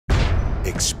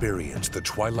Experience the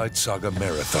Twilight Saga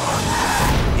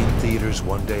Marathon. In theaters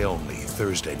one day only,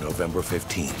 Thursday, November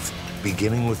 15th.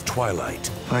 Beginning with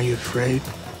Twilight. Are you afraid?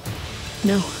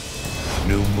 No.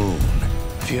 New Moon.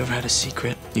 Have you ever had a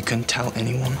secret you couldn't tell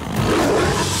anyone?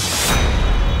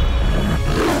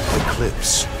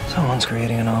 Eclipse. Someone's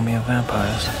creating an army of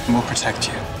vampires. We'll protect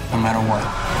you, no matter what.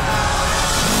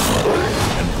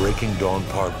 And Breaking Dawn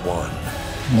Part 1.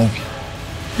 Love you.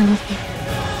 I love you.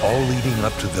 All leading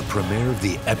up to the premiere of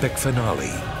the epic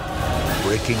finale,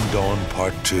 Breaking Dawn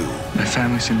Part 2. My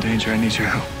family's in danger. I need your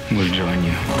help. We'll join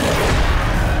you.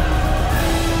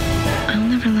 I'll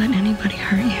never let anybody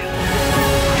hurt you.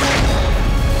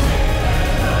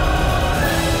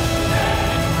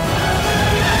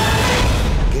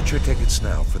 Get your tickets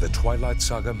now for the Twilight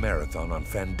Saga Marathon on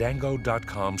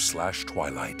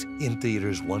Fandango.com/Twilight. In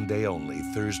theaters one day only,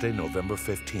 Thursday, November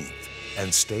 15th.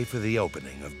 And stay for the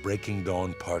opening of Breaking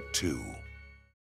Dawn Part 2.